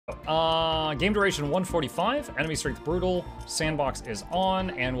Game duration 145, enemy strength brutal, sandbox is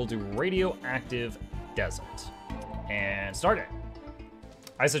on, and we'll do radioactive desert. And start it.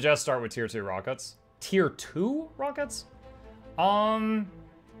 I suggest start with tier 2 rockets. Tier 2 rockets?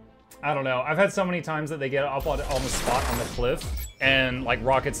 I don't know. I've had so many times that they get up on the spot on the cliff, and like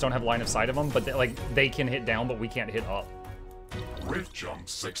rockets don't have line of sight of them, but they can hit down, but we can't hit up. Rift jump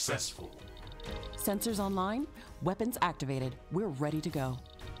successful. Sensors online, weapons activated. We're ready to go.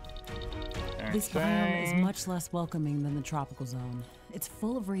 Okay. This biome is much less welcoming than the tropical zone. It's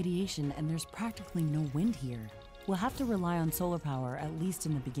full of radiation and there's practically no wind here. We'll have to rely on solar power, at least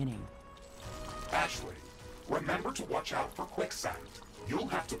in the beginning. Ashley, remember to watch out for quicksand. You'll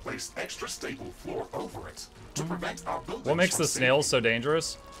have to place extra stable floor over it to prevent our buildings. What makes the snails so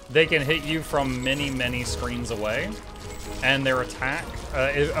dangerous? They can hit you from many, many screens away, and their attack,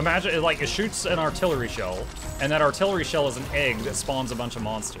 imagine, it shoots an artillery shell, and that artillery shell is an egg that spawns a bunch of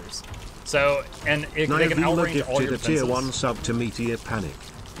monsters. So, and they can outrange all your a tier defenses. 1 sub to Meteor Panic.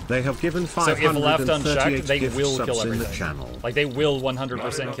 They have given So if left unchecked, 538 they gift will subs kill in the everything. channel. Like, they will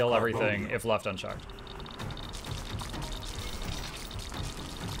 100% kill everything if left unchecked.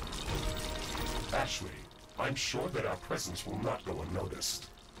 Ashley, I'm sure that our presence will not go unnoticed.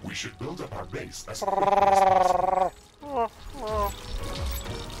 We should build up our base as quickly as possible.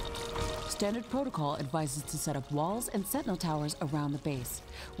 Standard protocol advises to set up walls and sentinel towers around the base.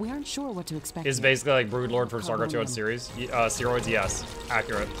 We aren't sure what to expect. Is basically like Broodlord for Sargo 2 series. Steroids, yes.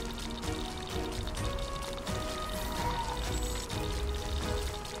 Accurate.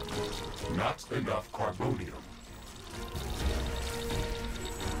 Not enough carbonium.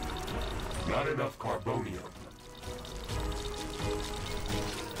 Not enough carbonium.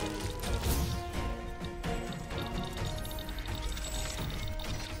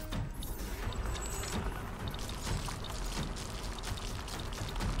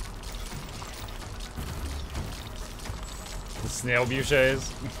 The snail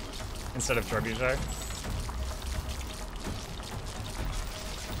bouchers instead of trebuchet.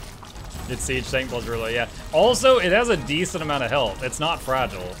 It's siege tank plus ruler, yeah. Also, it has a decent amount of health. It's not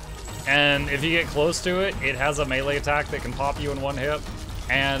fragile. And if you get close to it, it has a melee attack that can pop you in one hit.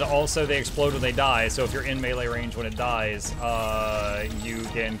 And also, they explode when they die, so if you're in melee range when it dies, you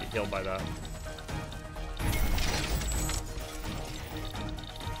can get killed by that.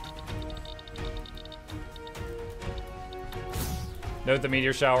 Note the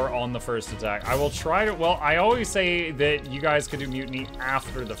meteor shower on the first attack. I will try to, well, I always say that you guys could do mutiny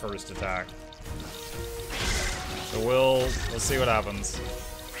after the first attack. So we'll see what happens.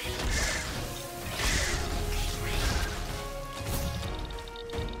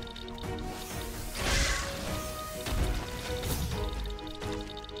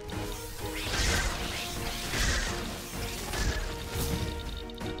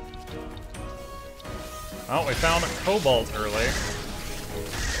 Oh, we found cobalt early.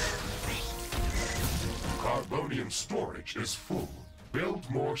 Carbonium storage is full. Build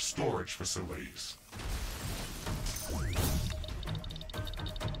more storage facilities.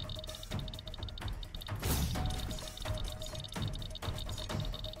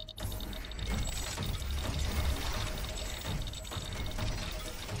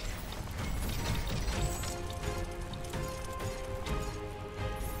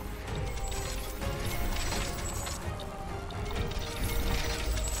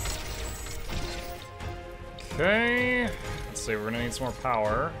 Okay, let's see, we're gonna need some more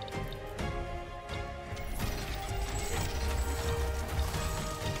power.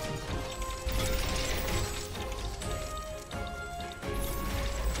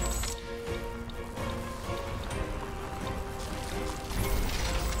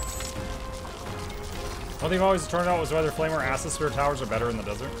 One thing I've always turned out was whether flame or acid spirit towers are better in the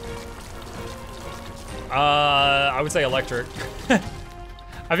desert. I would say electric.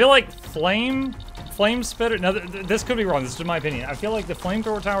 I feel like flame spitter. Now, this could be wrong. This is just my opinion. I feel like the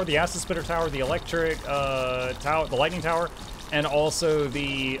flamethrower tower, the acid spitter tower, the electric tower, the lightning tower, and also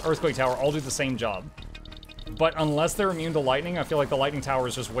the earthquake tower all do the same job. But unless they're immune to lightning, I feel like the lightning tower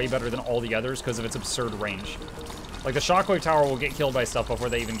is just way better than all the others because of its absurd range. Like the shockwave tower will get killed by stuff before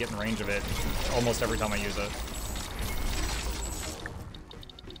they even get in range of it almost every time I use it.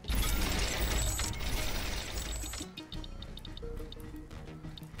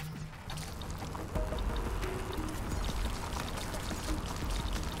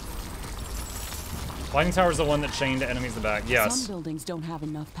 Lightning tower is the one that chained enemies in the back. Yes. Some buildings don't have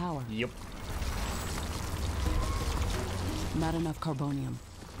enough power. Yep. Not enough carbonium.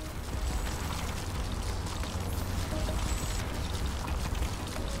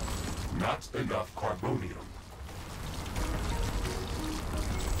 Not enough carbonium.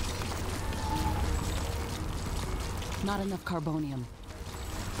 Not enough carbonium.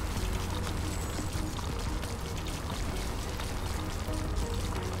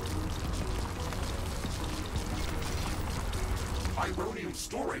 Ironium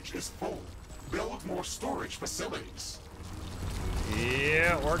storage is full. Build more storage facilities.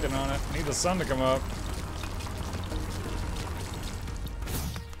 Yeah, working on it. Need the sun to come up.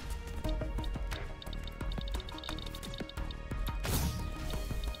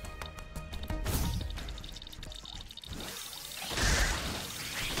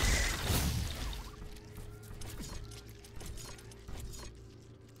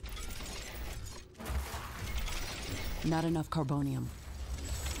 Not enough carbonium.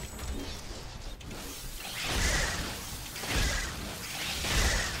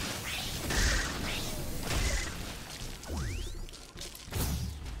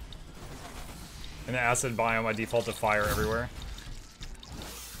 In the acid biome, I default to fire everywhere.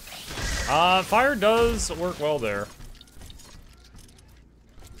 Fire does work well there.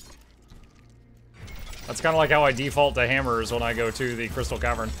 That's kind of like how I default to hammers when I go to the Crystal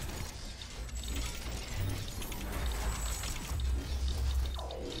Cavern.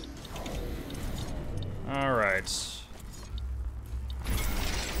 Alright.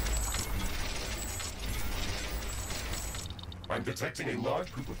 I'm detecting a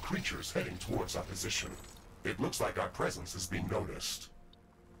large group of creatures heading towards our position. It looks like our presence is being noticed.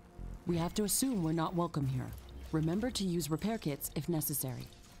 We have to assume we're not welcome here. Remember to use repair kits if necessary.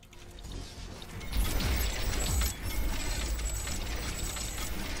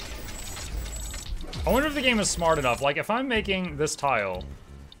 I wonder if the game is smart enough. Like, if I'm making this tile,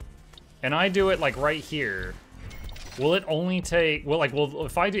 and I do it, like, right here, will it only take... Well, like, well,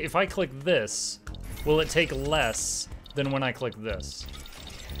 if I click this, will it take less than when I click this?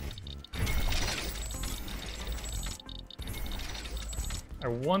 I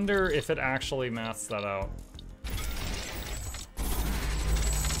wonder if it actually maths that out.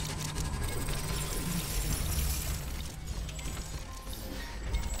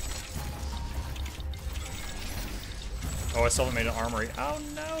 Oh, I still haven't made an armory. Oh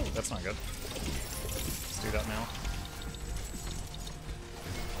no, that's not good. Let's do that now.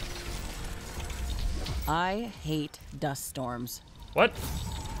 I hate dust storms. What?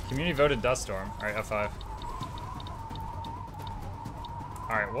 Community voted dust storm. All right, F5.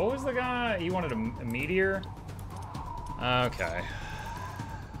 All right, what was the guy? He wanted a meteor? Okay.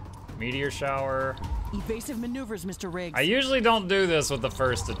 Meteor shower. Evasive maneuvers, Mr. Riggs. I usually don't do this with the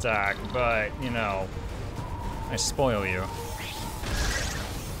first attack, but, you know, I spoil you.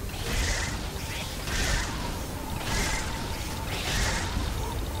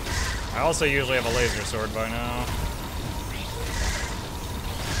 I also usually have a laser sword by now.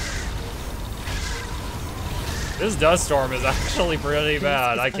 This dust storm is actually pretty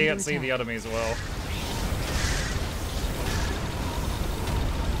bad. I can't see the enemies well.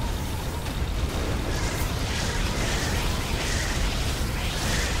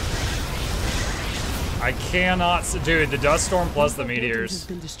 I cannot, dude. The dust storm plus the meteors.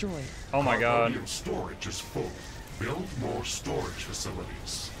 Oh my god. Storage is full. Build more storage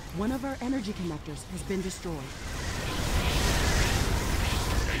facilities. One of our energy connectors has been destroyed.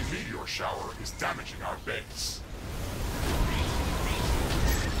 A meteor shower is damaging our base.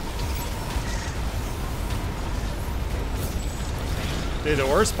 Dude, the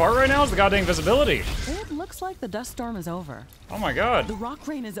worst part right now is the goddamn visibility. It looks like the dust storm is over. Oh my god. The rock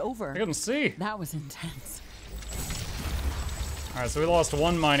rain is over. I couldn't see. That was intense. Alright, so we lost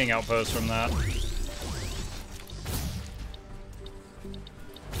one mining outpost from that.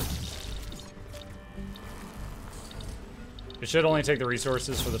 It should only take the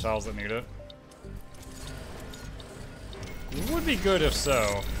resources for the tiles that need it. It would be good if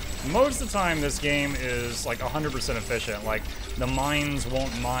so. Most of the time, this game is like 100% efficient. Like, the mines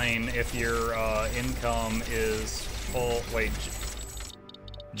won't mine if your income is full. Wait.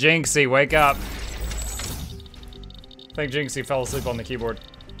 Jinxie, wake up. I think Jinxie fell asleep on the keyboard.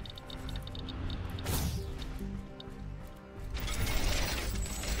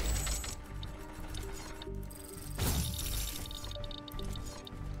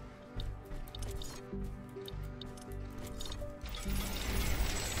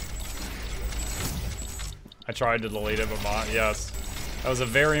 I tried to delete it, but mod, yes. That was a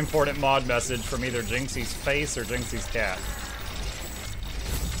very important mod message from either Jinxie's face or Jinxie's cat.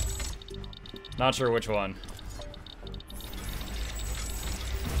 Not sure which one.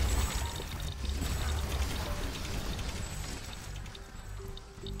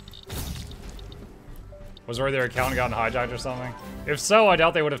 Was where their account gotten hijacked or something? If so, I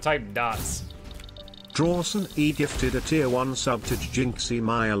doubt they would have typed dots. Drawson E gifted a tier 1 sub to Jinxie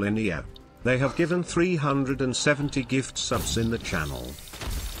Myalinia. They have given 370 gift subs in the channel.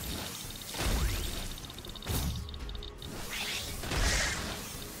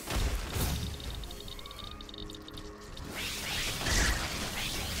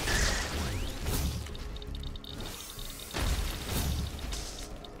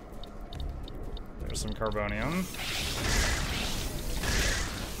 There's some carbonium.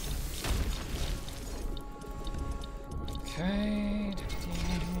 Okay.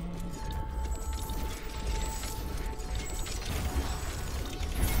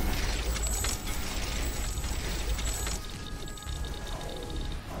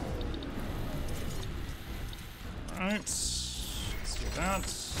 Alright, let's do that.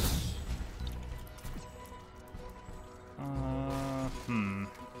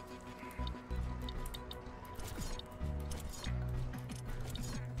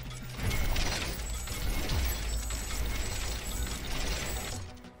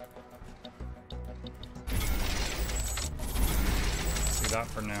 See that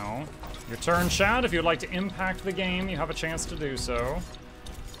for now. Your turn, Chad. If you'd like to impact the game, you have a chance to do so.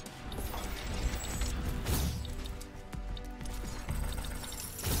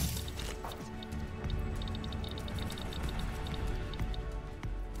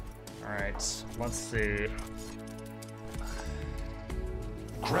 Let's see.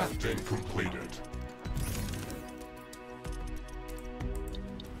 Crafting completed.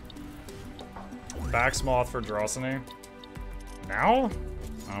 Baxmoth for Drossany. Now?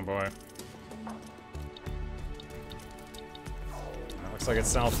 Oh boy. Looks like it's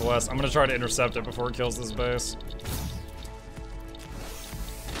southwest. I'm gonna try to intercept it before it kills this base.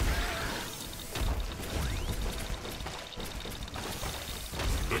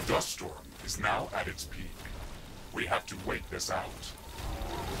 The dust storm is now at its peak. We have to wait this out.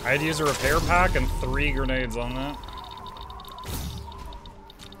 I had to use a repair pack and 3 grenades on that.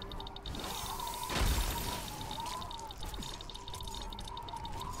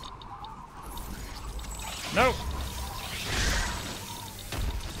 Nope.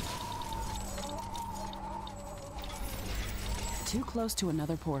 Too close to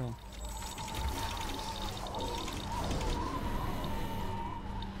another portal.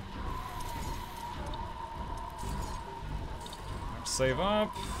 Save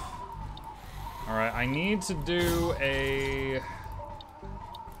up. Alright, I need to do a...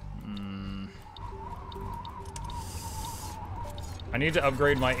 I need to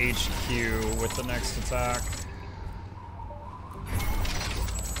upgrade my HQ with the next attack.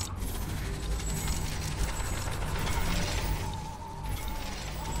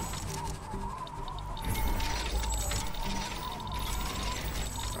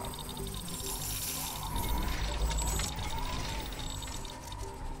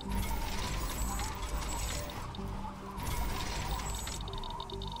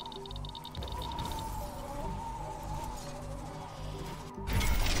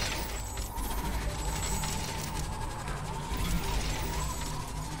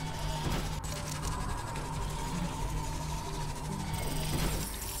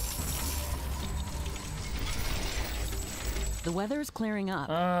 The weather is clearing up.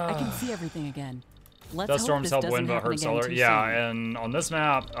 I can see everything again. Let's Dust hope storms this help doesn't wind but happen hurt again solar. too Yeah, soon. and on this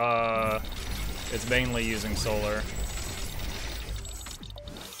map, it's mainly using solar.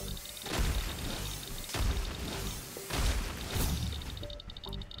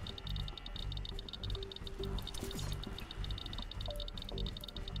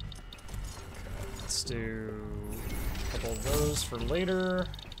 Let's do a couple of those for later.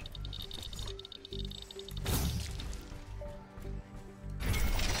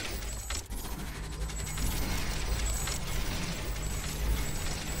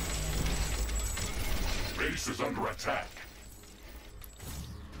 Base is under attack.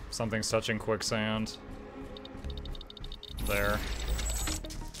 Something's touching quicksand. There.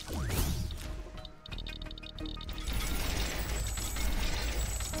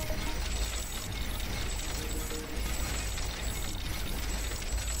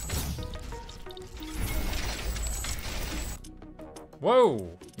 Whoa!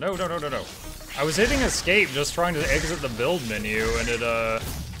 No, no, no, no, no. I was hitting escape just trying to exit the build menu and it,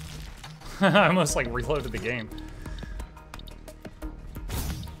 I almost like reloaded the game.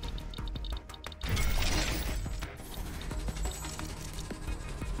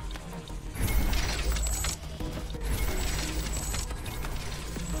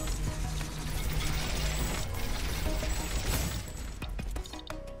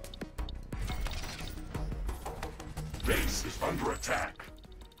 Base is under attack.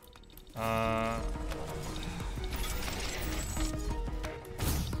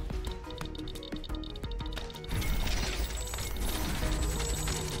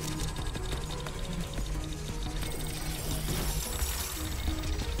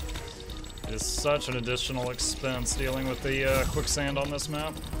 is such an additional expense dealing with the quicksand on this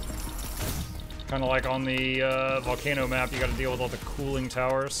map. Kind of like on the volcano map, you got to deal with all the cooling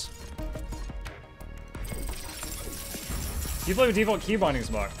towers. Do you play with default key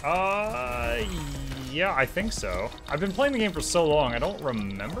bindings, Muck? Yeah, I think so. I've been playing the game for so long, I don't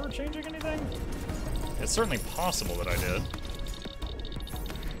remember changing anything. It's certainly possible that I did.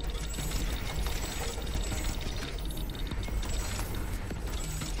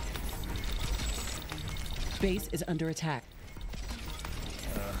 Base is under attack.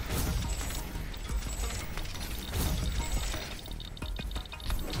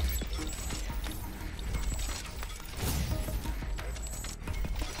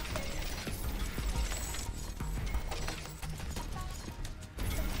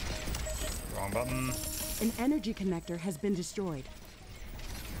 Wrong button. An energy connector has been destroyed.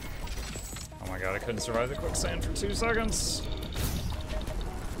 Oh my god, I couldn't survive the quicksand for 2 seconds.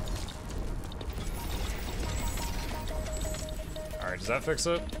 Alright, does that fix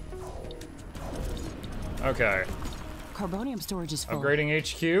it? Okay. Carbonium storage is full. Upgrading We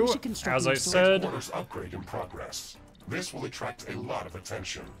should HQ. construct As new I storage. said, Quarters upgrade in progress. This will attract a lot of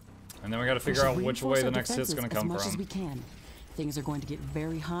attention. and then we gotta We figure should out which reinforce way the our next hit's defenses gonna come as much as we from. can. Things are going to get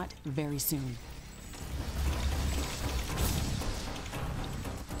very hot very soon.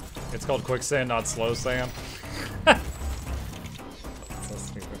 It's called quicksand, not slow sand. So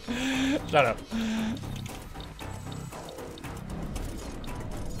stupid. Shut up.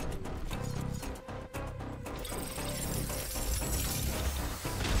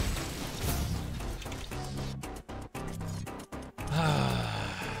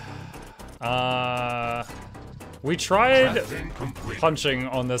 We tried Crafting complete. punching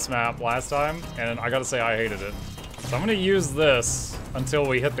on this map last time, and I gotta say I hated it. So I'm gonna use this until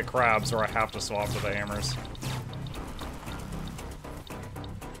we hit the crabs, or I have to swap to the hammers.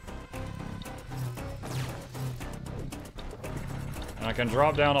 And I can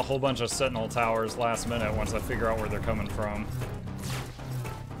drop down a whole bunch of sentinel towers last minute once I figure out where they're coming from.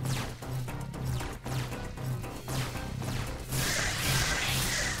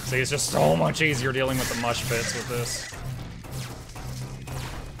 See, it's just so much easier dealing with the mush pits with this.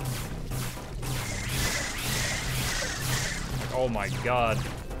 Oh my god.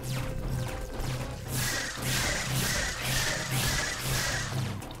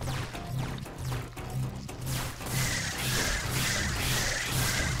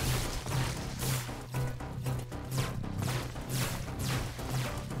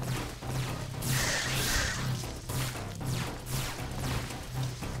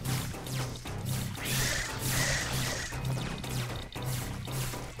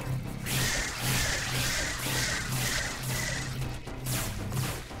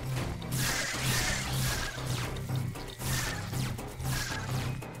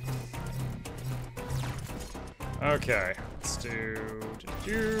 Okay, let's do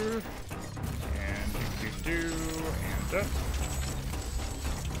and and that.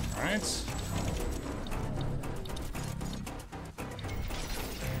 All right.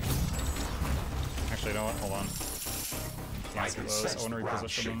 Actually, you know what? Hold on. I Cancel can those. sense I want the to ground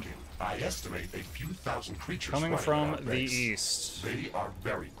reposition them. shaking. I estimate a few thousand creatures Coming running from around the base. east. They are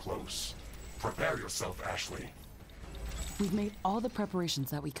very close. Prepare yourself, Ashley. We've made all the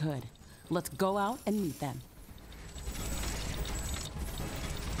preparations that we could. Let's go out and meet them.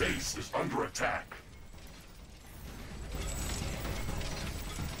 Base is under attack.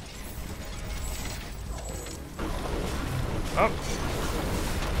 Up.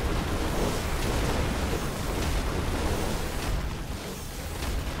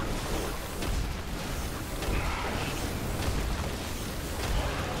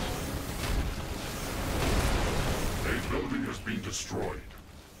 A building has been destroyed.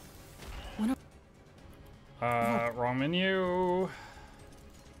 Wrong menu.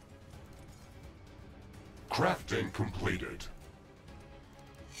 Crafting completed.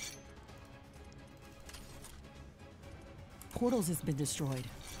 Portals has been destroyed.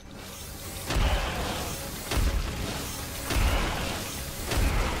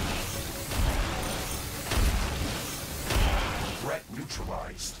 Threat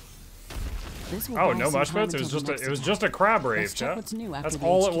neutralized. This will Oh, buy no some mush time pits. It was until just the a. next It was one. just a crab rave, Let's check chat. what's new after That's the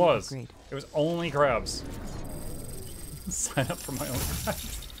all it HQ was. upgrade. It was only crabs. Sign up for my own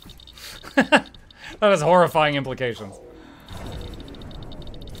crabs. That has horrifying implications.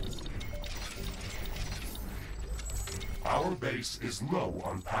 Our base is low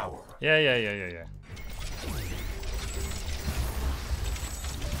on power. Yeah.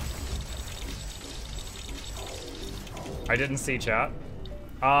 I didn't see chat.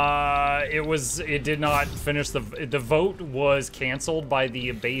 It did not finish the vote was canceled by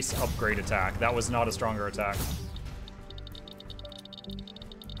the base upgrade attack. That was not a stronger attack.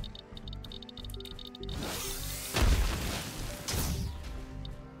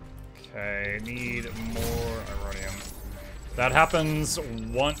 Okay, need more ironium. That happens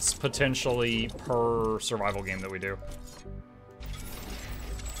once potentially per survival game that we do.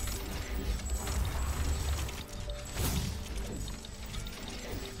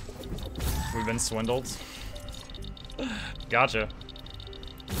 We've been swindled. Gotcha.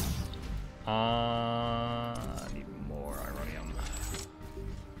 Need more ironium.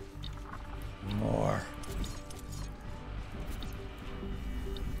 More.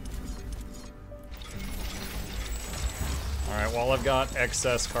 Alright, while I've got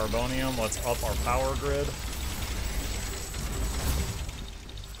excess carbonium, let's up our power grid.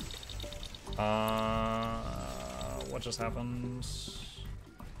 What just happened?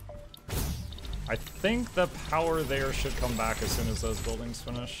 I think the power there should come back as soon as those buildings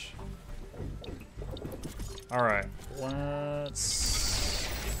finish. Alright, let's...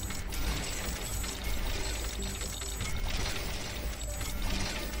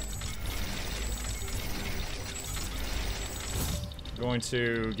 Going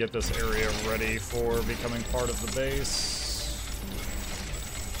to get this area ready for becoming part of the base.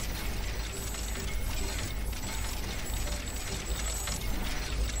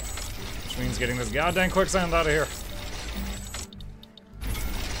 Which means getting this goddamn quicksand out of here.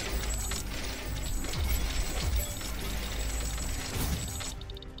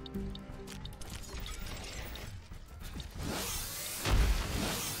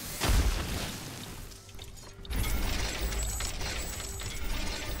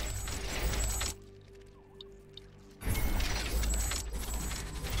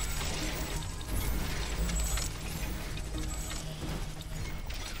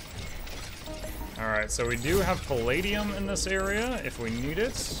 Alright, so we do have palladium in this area if we need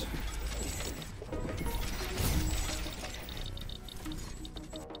it.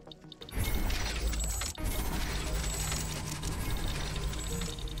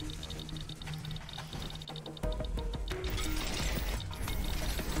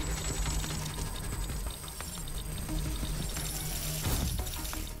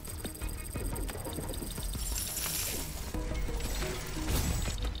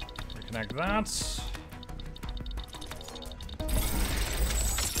 Reconnect that.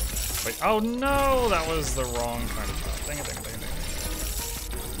 Wait, oh no! That was the wrong kind of stuff. Dang it, dang it, dang it, dang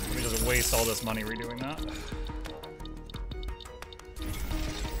it. Let me just waste all this money redoing that.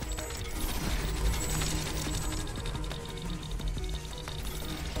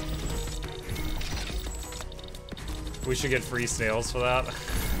 We should get free sales for that.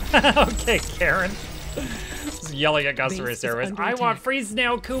 Okay, Karen. Just yelling at customer service. I want free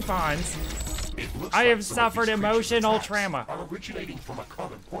snail coupons. I have suffered emotional trauma. Are originating from a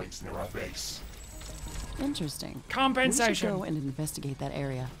common point near our base. Interesting. Compensation. We should go and investigate that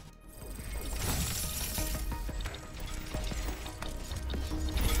area.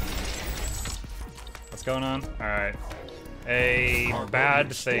 What's going on? Alright. A Our bad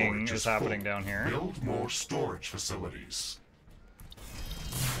building thing storage is happening down here. Build more storage facilities.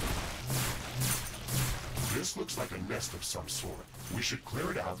 This looks like a nest of some sort. We should clear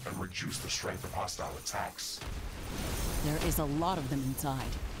it out and reduce the strength of hostile attacks. There is a lot of them inside.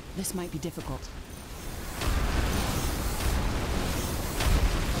 This might be difficult.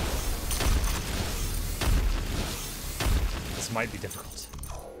 This might be difficult.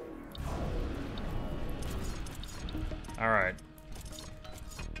 Alright.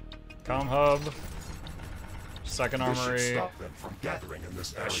 Comm hub. Second This should armory. stop them from gathering in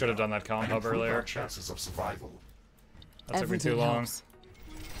this area. I should have done that comm and hub improve earlier. our chances of survival. That took me too Everything long. helps.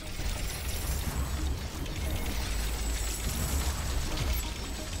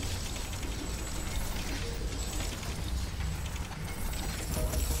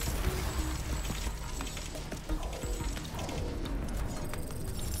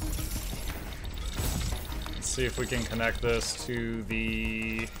 Let's see if we can connect this to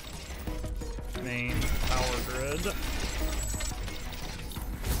the main power grid.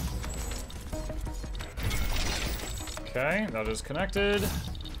 Okay, that is connected.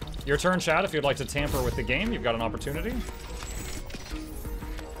 Your turn, chat. If you'd like to tamper with the game, you've got an opportunity.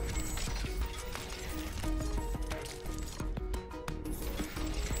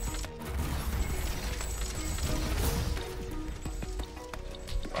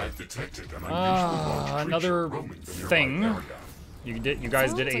 I've detected an unusual large creature another roaming the nearby thing. area. You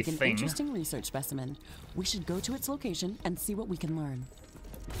guys did Sounds a like an thing. interesting research specimen. We should go to its location and see what we can learn.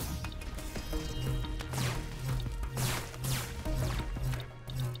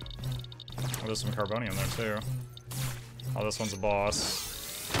 Oh, there's some carbonium there too. Oh, this one's a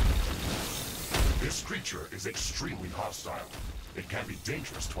boss. This creature is extremely hostile. It can be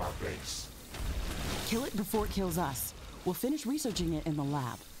dangerous to our base. Kill it before it kills us. We'll finish researching it in the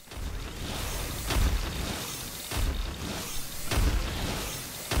lab.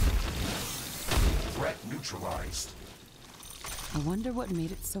 Threat neutralized. I wonder what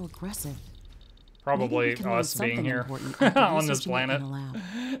made it so aggressive. Probably Maybe we can learn us being something here important after on this researching it in planet. the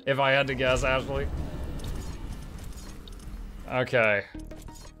lab. If I had to guess, Ashley. Okay.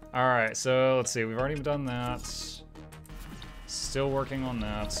 Alright, so let's see. We've already done that. Still working on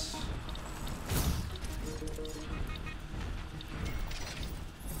that.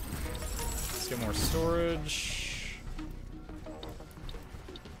 Let's get more storage.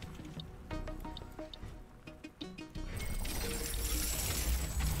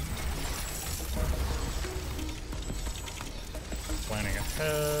 Planning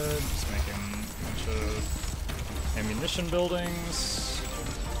ahead, just making a bunch of ammunition buildings.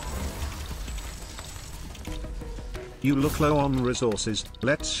 You look low on resources,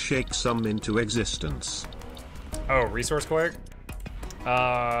 let's shake some into existence. Oh, resource quake?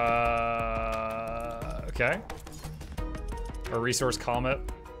 Okay. A resource comet.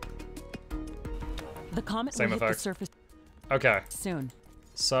 The comet Same will hit the effect. surface Okay. soon.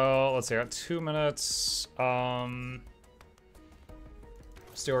 So, let's see, I got 2 minutes.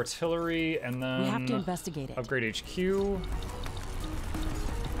 Let's do artillery, and then We have to investigate it. upgrade HQ.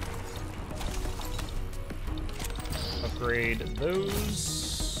 Upgrade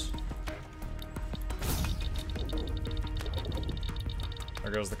those.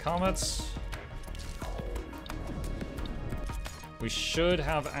 There goes the comets. We should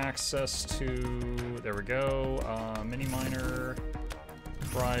have access to, there we go, mini miner,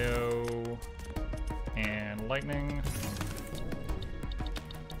 cryo, and lightning.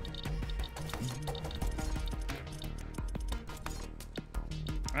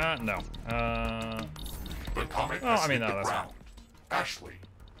 No. The comet Oh, has I mean, hit no, the that's ground. Ashley,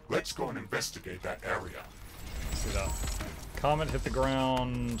 let's go and investigate that area. Let's do that. Comet hit the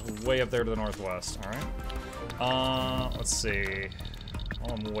ground way up there to the northwest. Alright. Let's see.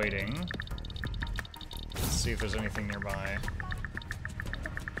 While I'm waiting, let's see if there's anything nearby.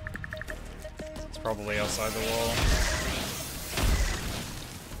 It's probably outside the wall.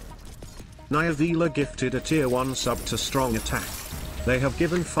 Nyavila gifted a tier 1 sub to Strong Attack. They have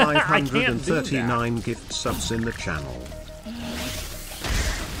given I can't do 539 gift subs in the channel.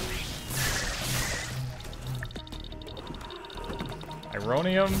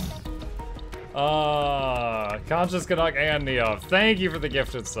 Ironium? Conscious Canuck and Neof. Thank you for the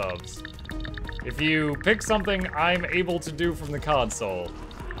gifted subs. If you pick something I'm able to do from the console,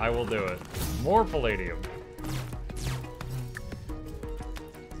 I will do it. More palladium.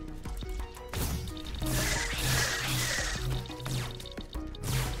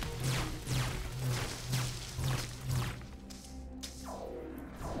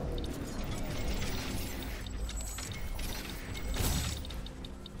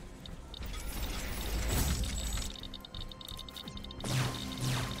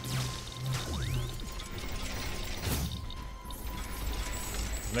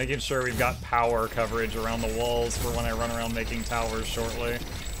 Making sure we've got power coverage around the walls for when I run around making towers shortly.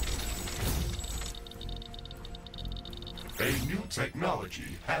 A new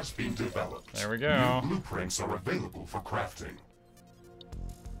technology has been developed. There we go. New blueprints are available for crafting.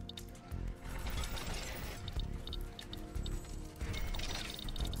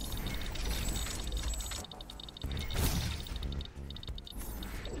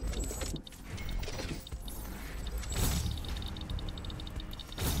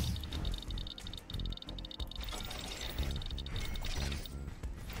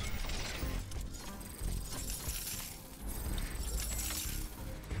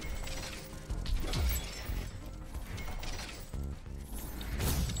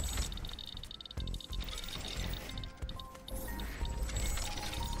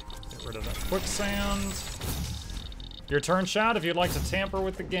 Rid of that quicksand. Your turn, chat, if you'd like to tamper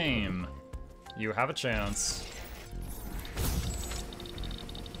with the game. You have a chance.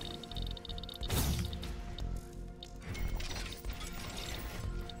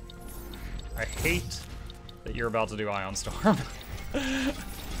 I hate that you're about to do Ion Storm.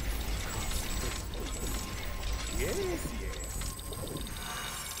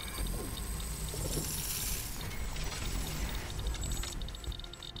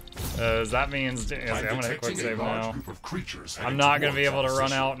 That means I'm gonna hit quick save now. I'm not gonna be able to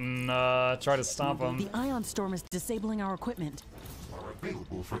run out and try to stop them. The Ion Storm is disabling our equipment. Are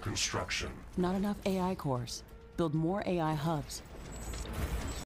available for construction. Not enough AI cores. Build more AI hubs.